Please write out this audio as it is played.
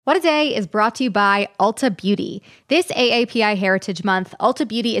What a Day is brought to you by Ulta Beauty. This AAPI Heritage Month, Ulta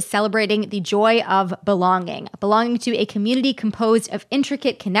Beauty is celebrating the joy of belonging to a community composed of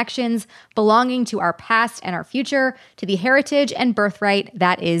intricate connections, belonging to our past and our future, to the heritage and birthright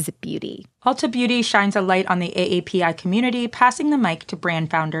that is beauty. Ulta Beauty shines a light on the AAPI community, passing the mic to brand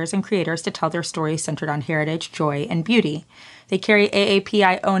founders and creators to tell their stories centered on heritage, joy, and beauty. They carry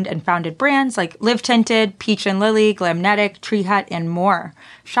AAPI-owned and founded brands like Live Tinted, Peach and Lily, Glamnetic, Tree Hut, and more.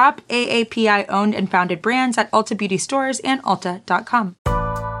 Shop AAPI-owned and founded brands at Ulta Beauty stores and Ulta.com.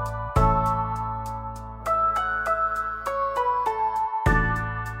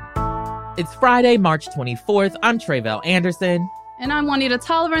 It's Friday, March 24th. I'm Tre'vell Anderson. And I'm Juanita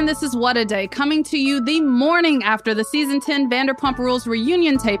Tolliver, and this is What a Day, coming to you the morning after the Season 10 Vanderpump Rules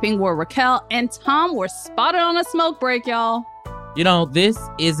reunion taping where Raquel and Tom were spotted on a smoke break, y'all. You know, this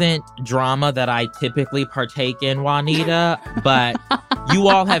isn't drama that I typically partake in, Juanita, but you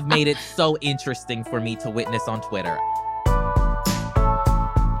all have made it so interesting for me to witness on Twitter.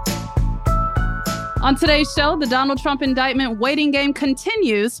 On today's show, the Donald Trump indictment waiting game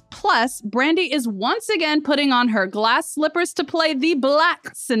continues. Plus, Brandy is once again putting on her glass slippers to play the Black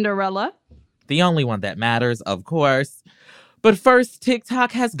Cinderella. The only one that matters, of course. But first,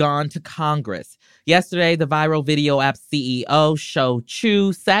 TikTok has gone to Congress. Yesterday, the viral video app CEO, Shou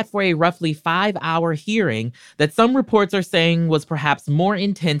Chew, sat for a roughly 5-hour hearing that some reports are saying was perhaps more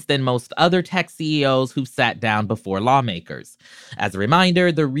intense than most other tech CEOs who sat down before lawmakers. As a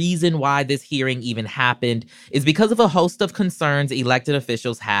reminder, the reason why this hearing even happened is because of a host of concerns elected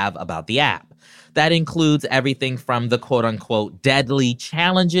officials have about the app. That includes everything from the quote-unquote deadly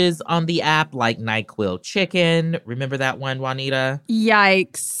challenges on the app, like NyQuil Chicken. Remember that one, Juanita?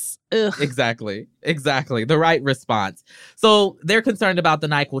 Yikes. Ugh. Exactly. The right response. So they're concerned about the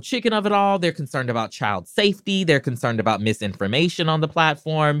NyQuil Chicken of it all. They're concerned about child safety. They're concerned about misinformation on the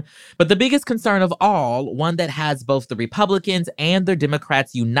platform. But the biggest concern of all, one that has both the Republicans and the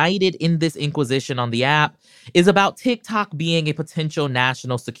Democrats united in this inquisition on the app, is about TikTok being a potential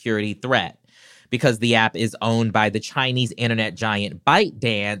national security threat. Because the app is owned by the Chinese internet giant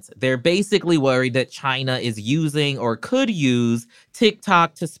ByteDance, they're basically worried that China is using or could use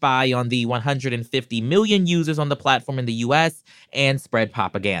TikTok to spy on the 150 million users on the platform in the US and spread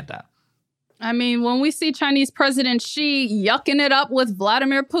propaganda. I mean, when we see Chinese President Xi yucking it up with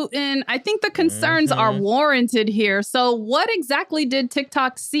Vladimir Putin, I think the concerns are warranted here. So what exactly did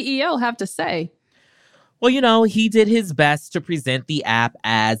TikTok's CEO have to say? Well, you know, he did his best to present the app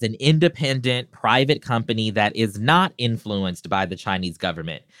as an independent, private company that is not influenced by the Chinese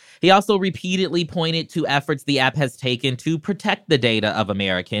government. He also repeatedly pointed to efforts the app has taken to protect the data of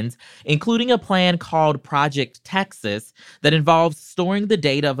Americans, including a plan called Project Texas that involves storing the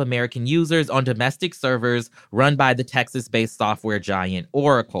data of American users on domestic servers run by the Texas-based software giant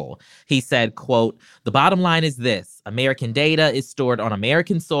Oracle. He said, quote, "The bottom line is this. American data is stored on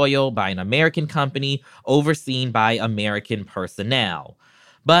American soil by an American company overseen by American personnel."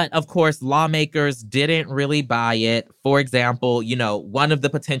 But, of course, lawmakers didn't really buy it. For example, you know, one of the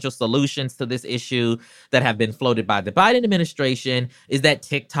potential solutions to this issue that have been floated by the Biden administration is that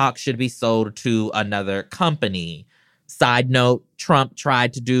TikTok should be sold to another company. Side note, Trump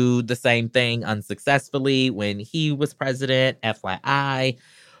tried to do the same thing unsuccessfully when he was president, FYI.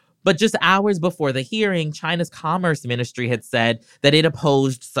 But just hours before the hearing, China's Commerce Ministry had said that it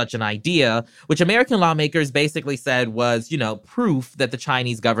opposed such an idea, which American lawmakers basically said was, you know, proof that the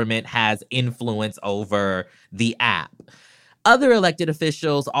Chinese government has influence over the app. Other elected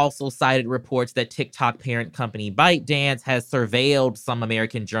officials also cited reports that TikTok parent company ByteDance has surveilled some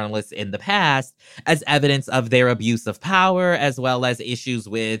American journalists in the past as evidence of their abuse of power, as well as issues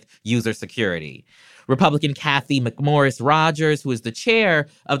with user security. Republican Kathy McMorris Rogers, who is the chair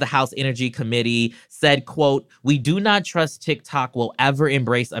of the House Energy Committee, said, quote, "We do not trust TikTok will ever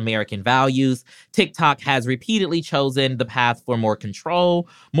embrace American values. TikTok has repeatedly chosen the path for more control,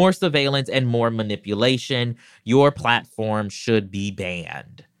 more surveillance, and more manipulation. Your platform should be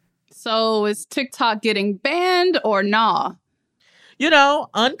banned." So is TikTok getting banned or nah? You know,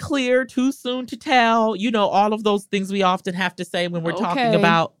 unclear, too soon to tell. You know, all of those things we often have to say when we're talking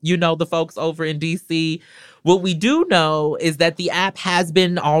about, you know, the folks over in D.C. What we do know is that the app has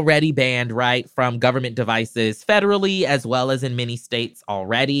been already banned, right, from government devices federally as well as in many states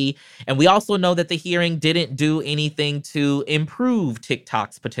already. And we also know that the hearing didn't do anything to improve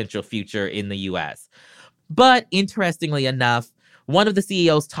TikTok's potential future in the U.S. But interestingly enough, One of the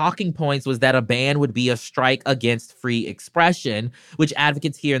CEO's talking points was that a ban would be a strike against free expression, which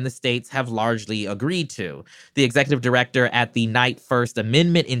advocates here in the States have largely agreed to. The executive director at the Knight First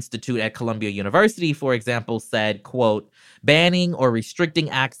Amendment Institute at Columbia University, for example, said, quote, "Banning or restricting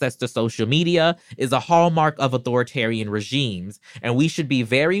access to social media is a hallmark of authoritarian regimes, and we should be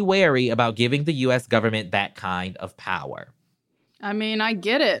very wary about giving the U.S. government that kind of power." I mean, I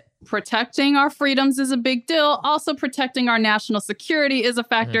get it. Protecting our freedoms is a big deal. Also, protecting our national security is a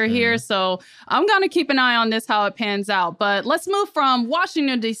factor here. So I'm going to keep an eye on this, how it pans out. But let's move from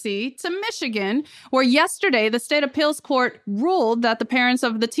Washington, D.C. to Michigan, where yesterday the state appeals court ruled that the parents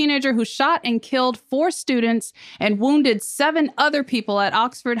of the teenager who shot and killed 4 students and wounded 7 other people at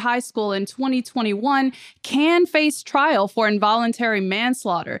Oxford High School in 2021 can face trial for involuntary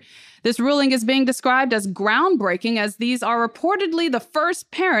manslaughter. This ruling is being described as groundbreaking, as these are reportedly the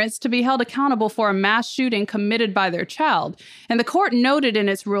first parents to be held accountable for a mass shooting committed by their child. And the court noted in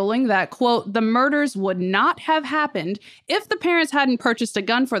its ruling that, quote, "the murders would not have happened if the parents hadn't purchased a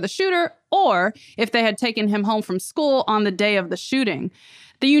gun for the shooter or if they had taken him home from school on the day of the shooting."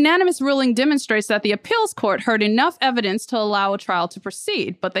 The unanimous ruling demonstrates that the appeals court heard enough evidence to allow a trial to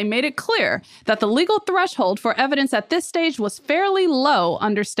proceed, but they made it clear that the legal threshold for evidence at this stage was fairly low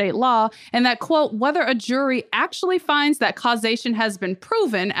under state law, and that, quote, "whether a jury actually finds that causation has been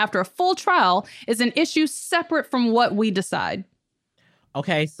proven after a full trial is an issue separate from what we decide."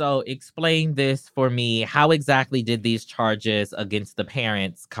 Okay, so explain this for me. How exactly did these charges against the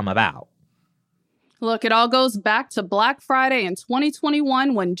parents come about? Look, it all goes back to Black Friday in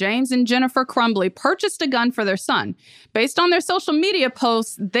 2021 when James and Jennifer Crumbly purchased a gun for their son. Based on their social media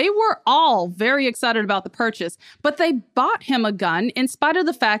posts, they were all very excited about the purchase, but they bought him a gun in spite of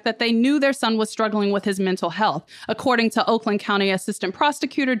the fact that they knew their son was struggling with his mental health, according to Oakland County Assistant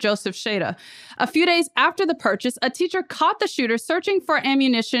Prosecutor Joseph Shada. A few days after the purchase, a teacher caught the shooter searching for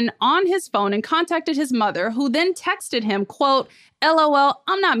ammunition on his phone and contacted his mother, who then texted him, quote, "LOL,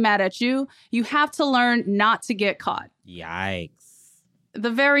 I'm not mad at you. You have to learn not to get caught." Yikes. The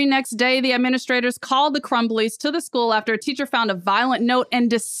very next day, the administrators called the Crumbleys to the school after a teacher found a violent note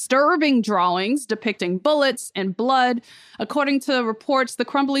and disturbing drawings depicting bullets and blood. According to reports, the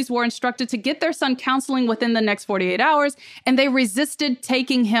Crumbleys were instructed to get their son counseling within the next 48 hours, and they resisted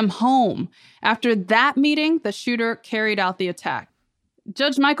taking him home. After that meeting, the shooter carried out the attack.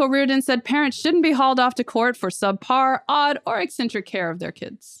 Judge Michael Reardon said parents shouldn't be hauled off to court for subpar, odd, or eccentric care of their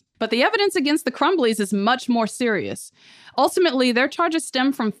kids. But the evidence against the Crumbleys is much more serious. Ultimately, their charges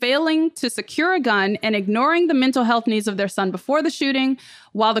stem from failing to secure a gun and ignoring the mental health needs of their son before the shooting.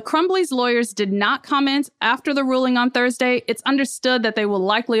 While the Crumbleys' lawyers did not comment after the ruling on Thursday, it's understood that they will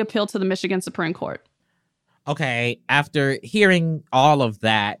likely appeal to the Michigan Supreme Court. Okay, after hearing all of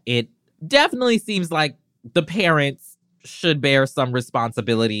that, it definitely seems like the parents should bear some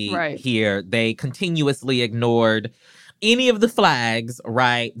responsibility here. They continuously ignored any of the flags,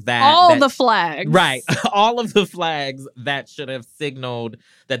 right? The flags. Right. All of the flags that should have signaled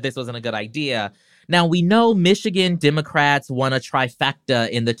that this wasn't a good idea. Now, we know Michigan Democrats won a trifecta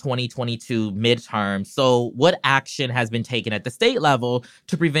in the 2022 midterm. So what action has been taken at the state level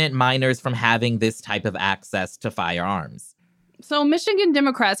to prevent minors from having this type of access to firearms? So Michigan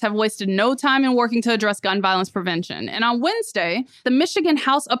Democrats have wasted no time in working to address gun violence prevention. And on Wednesday, the Michigan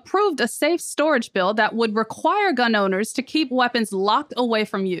House approved a safe storage bill that would require gun owners to keep weapons locked away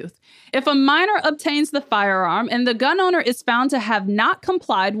from youth. If a minor obtains the firearm and the gun owner is found to have not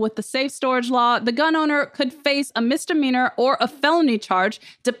complied with the safe storage law, the gun owner could face a misdemeanor or a felony charge,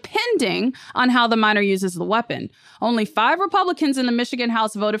 depending on how the minor uses the weapon. Only 5 Republicans in the Michigan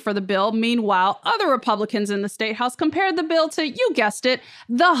House voted for the bill. Meanwhile, other Republicans in the state House compared the bill to, you guessed it,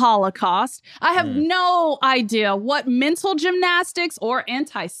 the Holocaust. I have no idea what mental gymnastics or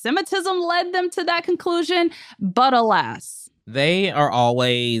anti-Semitism led them to that conclusion, but alas. They are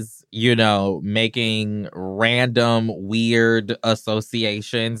always, making random weird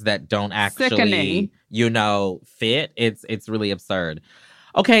associations that don't actually, sickening. Fit. It's really absurd.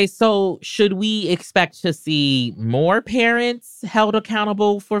 Okay, so should we expect to see more parents held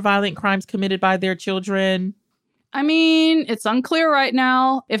accountable for violent crimes committed by their children? I mean, it's unclear right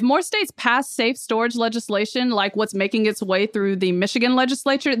now. If more states pass safe storage legislation like what's making its way through the Michigan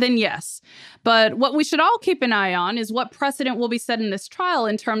legislature, then yes. But what we should all keep an eye on is what precedent will be set in this trial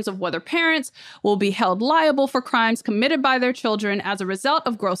in terms of whether parents will be held liable for crimes committed by their children as a result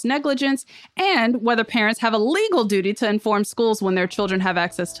of gross negligence, and whether parents have a legal duty to inform schools when their children have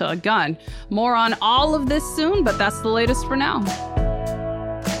access to a gun. More on all of this soon, but that's the latest for now.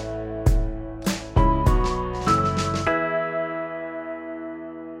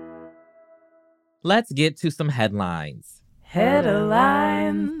 Let's get to some headlines.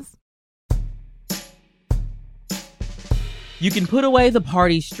 Headlines. You can put away the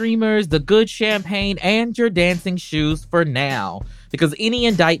party streamers, the good champagne, and your dancing shoes for now, because any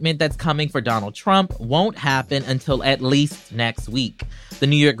indictment that's coming for Donald Trump won't happen until at least next week. The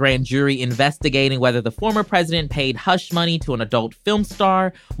New York grand jury investigating whether the former president paid hush money to an adult film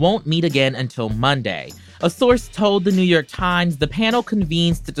star won't meet again until Monday. A source told the New York Times the panel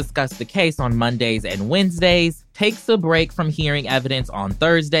convenes to discuss the case on Mondays and Wednesdays, takes a break from hearing evidence on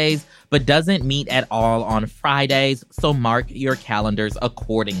Thursdays, but doesn't meet at all on Fridays, so mark your calendars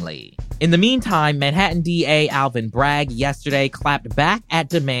accordingly. In the meantime, Manhattan DA Alvin Bragg yesterday clapped back at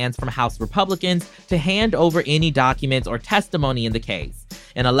demands from House Republicans to hand over any documents or testimony in the case.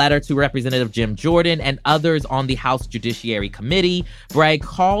 In a letter to Representative Jim Jordan and others on the House Judiciary Committee, Bragg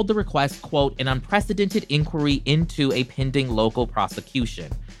called the request, quote, an unprecedented inquiry into a pending local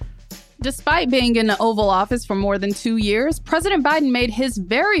prosecution. Despite being in the Oval Office for more than 2 years, President Biden made his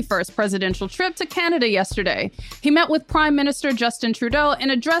very first presidential trip to Canada yesterday. He met with Prime Minister Justin Trudeau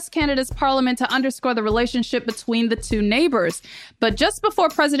and addressed Canada's parliament to underscore the relationship between the two neighbors. But just before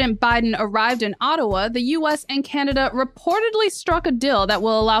President Biden arrived in Ottawa, the U.S. and Canada reportedly struck a deal that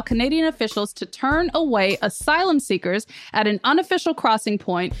will allow Canadian officials to turn away asylum seekers at an unofficial crossing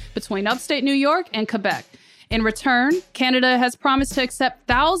point between upstate New York and Quebec. In return, Canada has promised to accept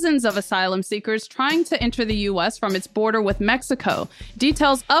thousands of asylum seekers trying to enter the U.S. from its border with Mexico.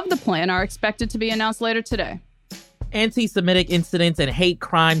 Details of the plan are expected to be announced later today. Anti-Semitic incidents and hate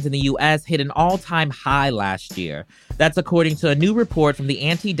crimes in the U.S. hit an all-time high last year. That's according to a new report from the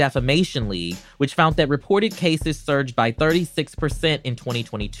Anti-Defamation League, which found that reported cases surged by 36% in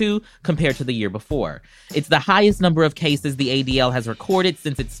 2022 compared to the year before. It's the highest number of cases the ADL has recorded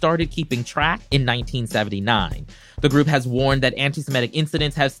since it started keeping track in 1979. The group has warned that anti-Semitic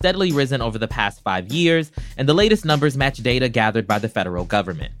incidents have steadily risen over the past 5 years, and the latest numbers match data gathered by the federal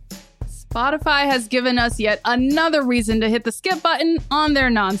government. Spotify has given us yet another reason to hit the skip button on their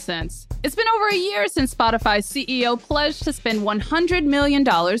nonsense. It's been over a year since Spotify's CEO pledged to spend $100 million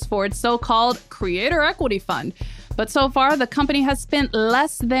for its so-called Creator Equity Fund. But so far, the company has spent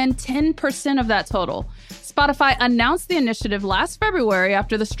less than 10% of that total. Spotify announced the initiative last February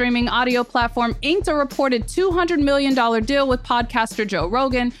after the streaming audio platform inked a reported $200 million deal with podcaster Joe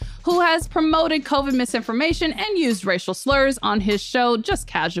Rogan, who has promoted COVID misinformation and used racial slurs on his show, just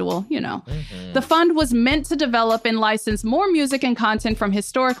casual, you know. Mm-hmm. The fund was meant to develop and license more music and content from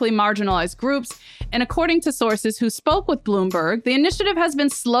historically marginalized groups. And according to sources who spoke with Bloomberg, the initiative has been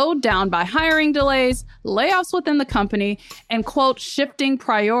slowed down by hiring delays, layoffs within the company, and, quote, shifting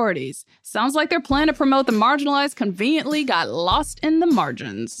priorities. Sounds like their plan to promote the marginalized conveniently got lost in the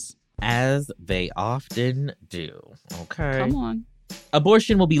margins. As they often do. Okay. Come on.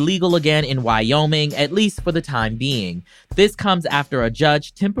 Abortion will be legal again in Wyoming, at least for the time being. This comes after a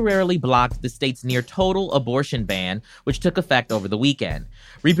judge temporarily blocked the state's near-total abortion ban, which took effect over the weekend.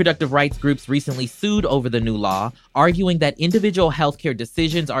 Reproductive rights groups recently sued over the new law, arguing that individual healthcare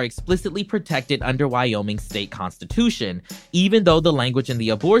decisions are explicitly protected under Wyoming's state constitution, even though the language in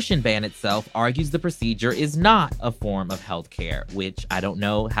the abortion ban itself argues the procedure is not a form of healthcare, which I don't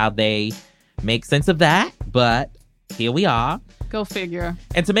know how they make sense of that, but here we are. Go figure.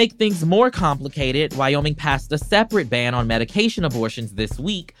 And to make things more complicated, Wyoming passed a separate ban on medication abortions this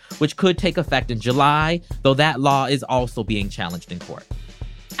week, which could take effect in July, though that law is also being challenged in court.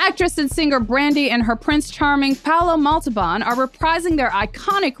 Actress and singer Brandy and her Prince Charming Paolo Montalban are reprising their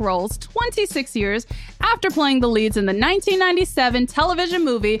iconic roles 26 years after playing the leads in the 1997 television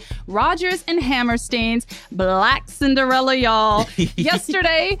movie Rodgers and Hammerstein's Black Cinderella, y'all.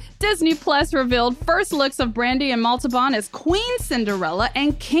 Yesterday, Disney Plus revealed first looks of Brandy and Montalban as Queen Cinderella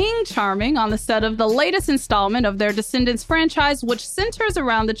and King Charming on the set of the latest installment of their Descendants franchise, which centers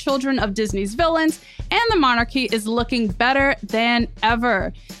around the children of Disney's villains, and the monarchy is looking better than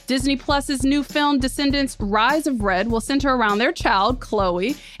ever. Disney Plus's new film, Descendants Rise of Red, will center around their child,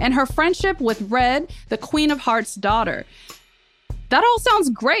 Chloe, and her friendship with Red, the Queen of Hearts' daughter. That all sounds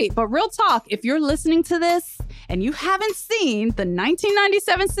great, but real talk, if you're listening to this and you haven't seen the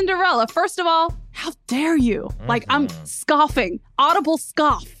 1997 Cinderella, first of all, how dare you? Like, I'm scoffing, audible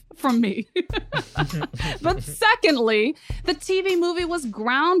scoff from me. But secondly, the TV movie was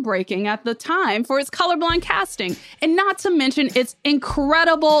groundbreaking at the time for its colorblind casting, and not to mention its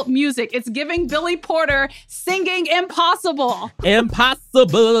incredible music. It's giving Billy Porter singing Impossible.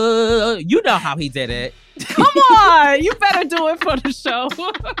 Impossible. You know how he did it. Come on, you better do it for the show.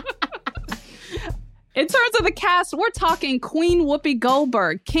 In terms of the cast, we're talking Queen Whoopi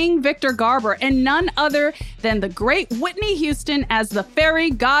Goldberg, King Victor Garber, and none other than the great Whitney Houston as the fairy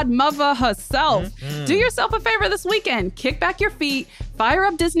godmother herself. Mm-hmm. Do yourself a favor this weekend. Kick back your feet, fire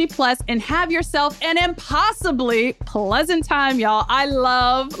up Disney Plus, and have yourself an impossibly pleasant time, y'all. I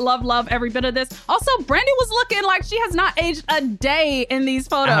love, love, love every bit of this. Also, Brandy was looking like she has not aged a day in these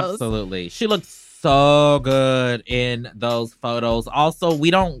photos. Absolutely. She looks so good in those photos. Also, we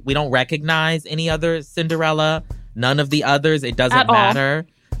don't recognize any other Cinderella. None of the others. It doesn't matter.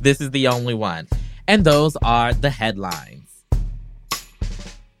 This is the only one. And those are the headlines.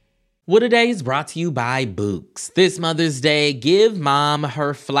 What A Day is brought to you by Books. This Mother's Day, give mom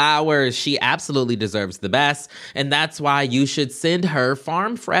her flowers. She absolutely deserves the best, and that's why you should send her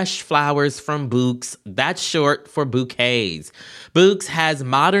farm fresh flowers from Books. That's short for bouquets. Books has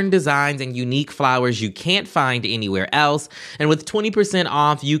modern designs and unique flowers you can't find anywhere else, and with 20%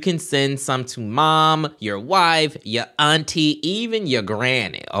 off, you can send some to mom, your wife, your auntie, even your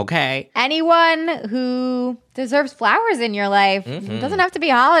granny, okay? Anyone who deserves flowers in your life. Mm-hmm. It doesn't have to be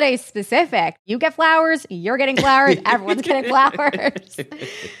holiday specific. You get flowers, you're getting flowers, everyone's getting flowers.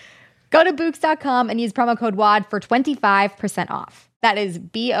 Go to Books.com and use promo code WAD for 25% off. That is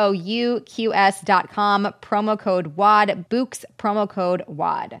BOUQS.com, promo code WAD, Books, promo code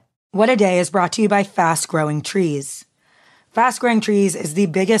WAD. What A Day is brought to you by Fast Growing Trees. Fast Growing Trees is the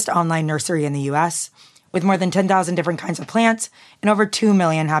biggest online nursery in the U.S., with more than 10,000 different kinds of plants and over 2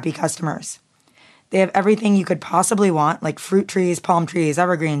 million happy customers. They have everything you could possibly want, like fruit trees, palm trees,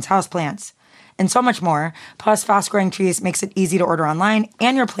 evergreens, houseplants, and so much more. Plus, Fast Growing Trees makes it easy to order online,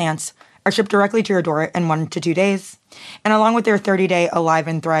 and your plants are shipped directly to your door in 1 to 2 days. And along with their 30-day Alive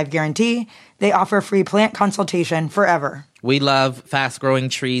and Thrive guarantee, they offer free plant consultation forever. We love Fast Growing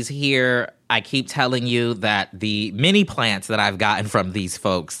Trees here. I keep telling you that the mini plants that I've gotten from these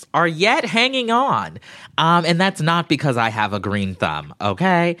folks are yet hanging on. And that's not because I have a green thumb,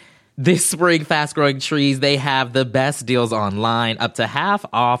 okay? This spring, Fast Growing Trees, they have the best deals online, up to half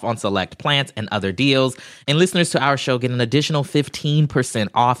off on select plants and other deals. And listeners to our show get an additional 15%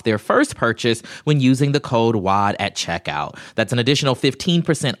 off their first purchase when using the code WAD at checkout. That's an additional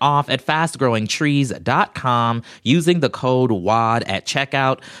 15% off at fastgrowingtrees.com using the code WAD at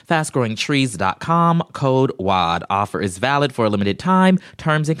checkout. Fastgrowingtrees.com, code WAD. Offer is valid for a limited time.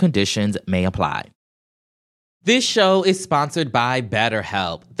 Terms and conditions may apply. This show is sponsored by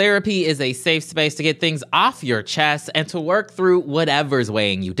BetterHelp. Therapy is a safe space to get things off your chest and to work through whatever's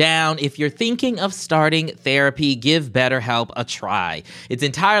weighing you down. If you're thinking of starting therapy, give BetterHelp a try. It's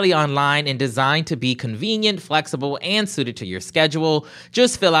entirely online and designed to be convenient, flexible, and suited to your schedule.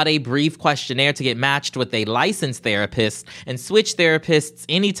 Just fill out a brief questionnaire to get matched with a licensed therapist and switch therapists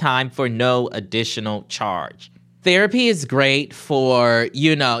anytime for no additional charge. Therapy is great for,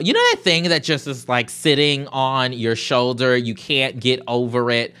 you know that thing that just is like sitting on your shoulder, you can't get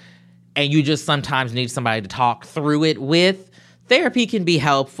over it, and you just sometimes need somebody to talk through it with. Therapy can be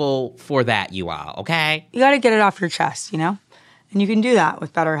helpful for that, you all, okay? You got to get it off your chest, And you can do that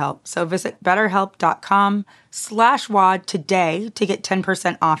with BetterHelp. So visit BetterHelp.com/WAD today to get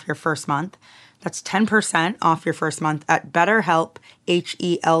 10% off your first month. That's 10% off your first month at BetterHelp,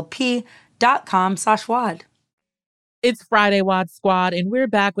 HELP.com/WAD. It's Friday, WAD Squad, and we're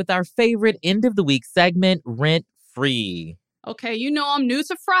back with our favorite end of the week segment, Rent Free. Okay, I'm new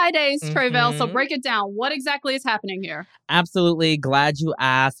to Fridays, Tre'vell, so break it down. What exactly is happening here? Absolutely. Glad you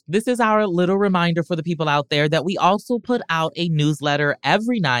asked. This is our little reminder for the people out there that we also put out a newsletter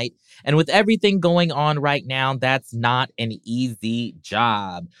every night. And with everything going on right now, that's not an easy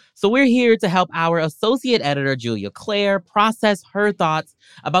job. So we're here to help our associate editor, Julia Claire, process her thoughts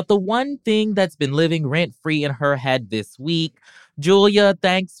about the one thing that's been living rent-free in her head this week. Julia,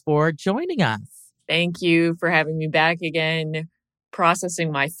 thanks for joining us. Thank you for having me back again,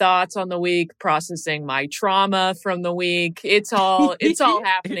 processing my thoughts on the week, processing my trauma from the week. It's all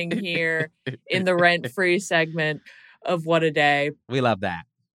happening here in the rent-free segment of What A Day. We love that.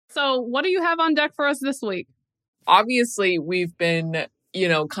 So what do you have on deck for us this week? Obviously, we've been,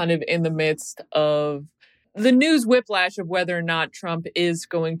 kind of in the midst of the news whiplash of whether or not Trump is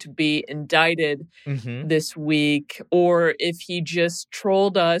going to be indicted this week, or if he just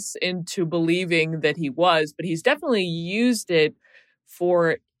trolled us into believing that he was, but he's definitely used it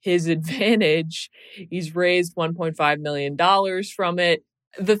for his advantage. He's raised $1.5 million from it.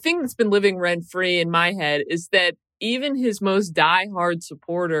 The thing that's been living rent-free in my head is that even his most diehard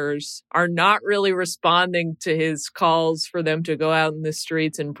supporters are not really responding to his calls for them to go out in the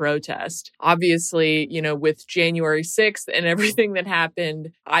streets and protest. Obviously, with January 6th and everything that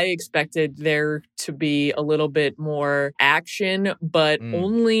happened, I expected there to be a little bit more action, but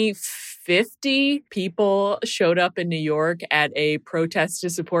only 50 people showed up in New York at a protest to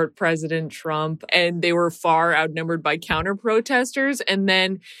support President Trump, and they were far outnumbered by counter-protesters. And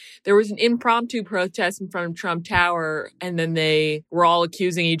then there was an impromptu protest in front of Trump Tower, and then they were all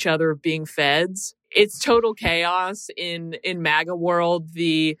accusing each other of being feds. It's total chaos in MAGA world.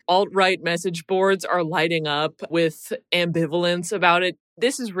 The alt-right message boards are lighting up with ambivalence about it.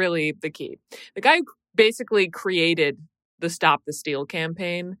 This is really the key. The guy who basically created the Stop the Steal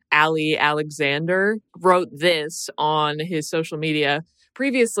campaign, Ali Alexander, wrote this on his social media.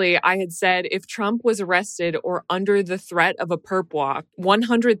 Previously, I had said if Trump was arrested or under the threat of a perp walk,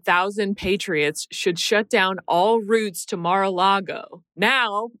 100,000 patriots should shut down all routes to Mar-a-Lago.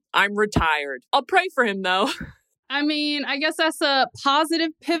 Now, I'm retired. I'll pray for him, though. I mean, I guess that's a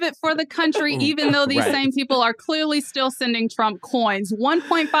positive pivot for the country, even though these same people are clearly still sending Trump coins.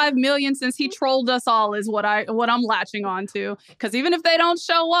 1.5 million since he trolled us all is what I'm latching on to. Because even if they don't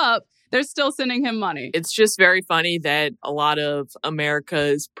show up, they're still sending him money. It's just very funny that a lot of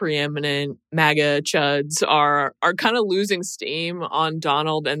America's preeminent MAGA chuds are kind of losing steam on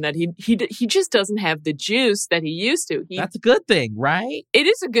Donald, and that he just doesn't have the juice that he used to. That's a good thing, right? It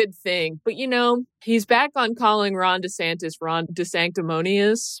is a good thing. But, he's back on calling Ron DeSantis Ron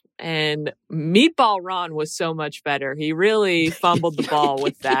DeSanctimonious, and Meatball Ron was so much better. He really fumbled the ball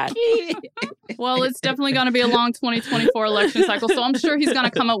with that. Well, it's definitely going to be a long 2024 election cycle, so I'm sure he's going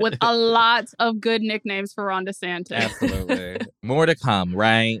to come up with a lot of good nicknames for Ron DeSantis. Absolutely. More to come,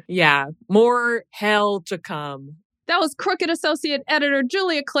 right? Yeah, more hell to come. That was Crooked Associate Editor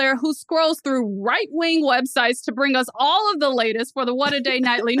Julia Claire, who scrolls through right-wing websites to bring us all of the latest for the What a Day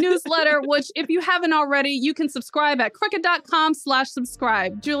Nightly newsletter, which, if you haven't already, you can subscribe at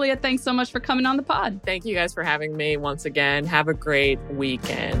crooked.com/subscribe. Julia, thanks so much for coming on the pod. Thank you guys for having me once again. Have a great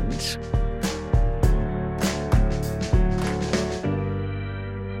weekend.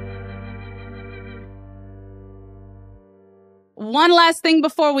 One last thing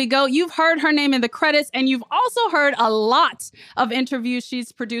before we go. You've heard her name in the credits, and you've also heard a lot of interviews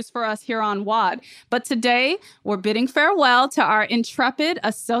she's produced for us here on WAD. But today, we're bidding farewell to our intrepid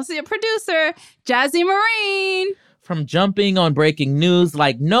associate producer, Jazzy Marine. From jumping on breaking news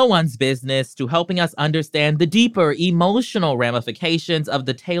like no one's business to helping us understand the deeper emotional ramifications of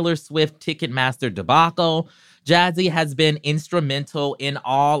the Taylor Swift Ticketmaster debacle, Jazzy has been instrumental in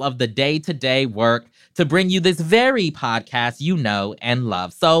all of the day-to-day work to bring you this very podcast you know and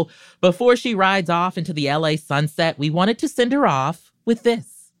love. So before she rides off into the LA sunset, we wanted to send her off with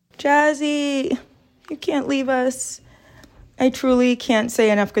this. Jazzy, you can't leave us. I truly can't say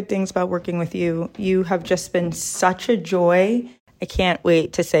enough good things about working with you. You have just been such a joy. I can't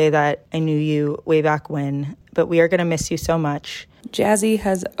wait to say that I knew you way back when, but we are going to miss you so much. Jazzy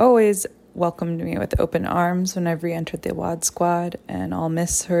has always welcomed me with open arms when I've re-entered the WAD squad, and I'll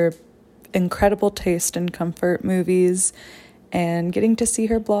miss her incredible taste in comfort movies and getting to see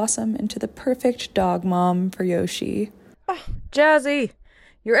her blossom into the perfect dog mom for Yoshi. Oh, Jazzy,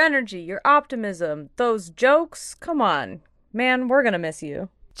 your energy, your optimism, those jokes, come on. Man, we're gonna miss you.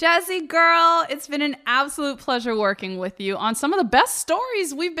 Jazzy girl, it's been an absolute pleasure working with you on some of the best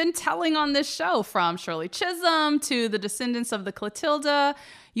stories we've been telling on this show, from Shirley Chisholm to the descendants of the Clotilda.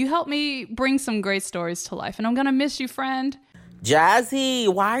 You helped me bring some great stories to life, and I'm gonna miss you, friend.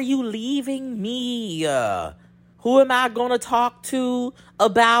 Jazzy, why are you leaving me? Who am I going to talk to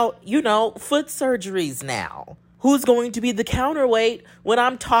about, foot surgeries now? Who's going to be the counterweight when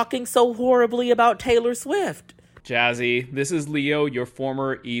I'm talking so horribly about Taylor Swift? Jazzy, this is Leo, your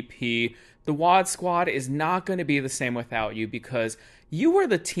former EP. The WAD squad is not going to be the same without you, because you were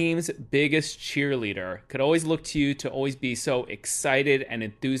the team's biggest cheerleader. Could always look to you to always be so excited and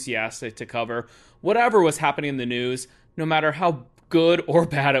enthusiastic to cover whatever was happening in the news, no matter how good or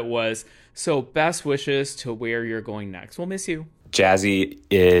bad it was. So best wishes to where you're going next. We'll miss you. Jazzy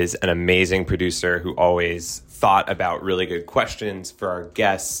is an amazing producer who always thought about really good questions for our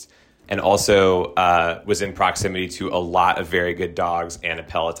guests, and also was in proximity to a lot of very good dogs and a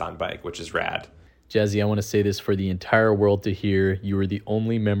Peloton bike, which is rad. Jazzy, I want to say this for the entire world to hear. You were the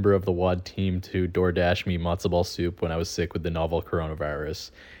only member of the WAD team to DoorDash me matzo ball soup when I was sick with the novel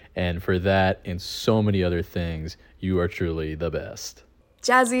coronavirus. And for that and so many other things, you are truly the best.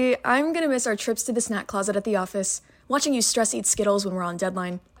 Jazzy, I'm going to miss our trips to the snack closet at the office, watching you stress eat Skittles when we're on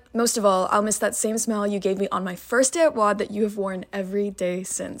deadline. Most of all, I'll miss that same smile you gave me on my first day at WAD that you have worn every day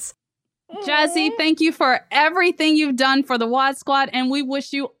since. Jazzy, thank you for everything you've done for the WAD squad, and we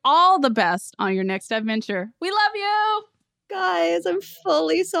wish you all the best on your next adventure. We love you! Guys, I'm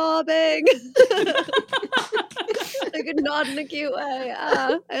fully sobbing. Like not in a cute way.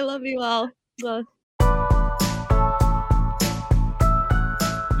 I love you all.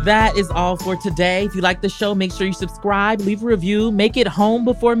 That is all for today. If you like the show, make sure you subscribe, leave a review, make it home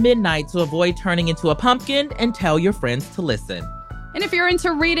before midnight to avoid turning into a pumpkin, and tell your friends to listen. And if you're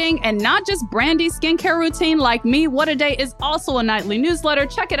into reading and not just Brandy's skincare routine like me, What a Day is also a nightly newsletter.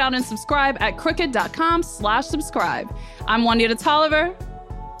 Check it out and subscribe at crooked.com/subscribe. I'm Juanita Tolliver.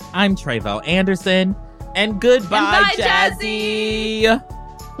 I'm Trevo Anderson. And goodbye, and bye, Jazzy.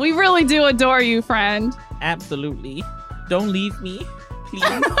 We really do adore you, friend. Absolutely. Don't leave me, please.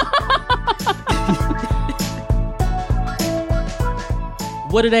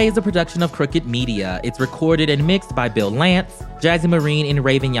 What a Day is a production of Crooked Media. It's recorded and mixed by Bill Lance. Jazzy Marine and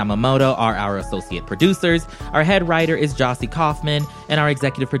Raven Yamamoto are our associate producers. Our head writer is Jossie Kaufman, and our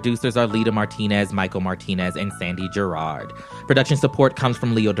executive producers are Lita Martinez, Michael Martinez, and Sandy Gerard. Production support comes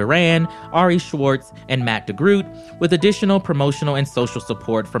from Leo Duran, Ari Schwartz, and Matt DeGroot, with additional promotional and social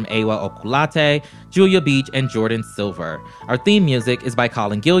support from Ewa Okulate, Julia Beach, and Jordan Silver. Our theme music is by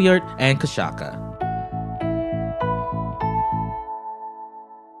Colin Gilliard and Kashaka.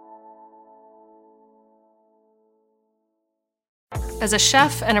 As a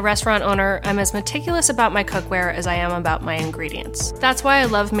chef and a restaurant owner, I'm as meticulous about my cookware as I am about my ingredients. That's why I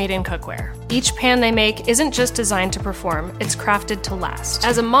love Made in Cookware. Each pan they make isn't just designed to perform, it's crafted to last.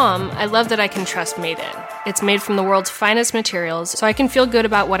 As a mom, I love that I can trust Made In. It's made from the world's finest materials, so I can feel good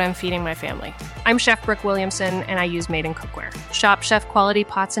about what I'm feeding my family. I'm Chef Brooke Williamson, and I use Made in Cookware. Shop chef-quality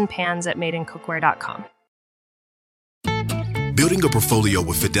pots and pans at madeincookware.com. Building a portfolio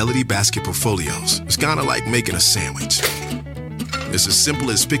with Fidelity Basket Portfolios is kind of like making a sandwich. It's as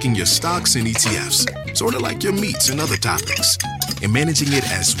simple as picking your stocks and ETFs, sort of like your meats and other toppings, and managing it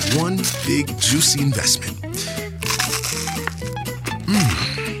as one big, juicy investment.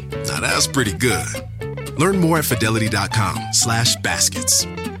 Now that's pretty good. Learn more at fidelity.com/baskets.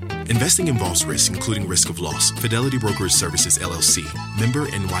 Investing involves risk, including risk of loss. Fidelity Brokerage Services, LLC. Member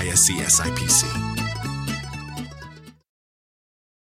NYSE SIPC.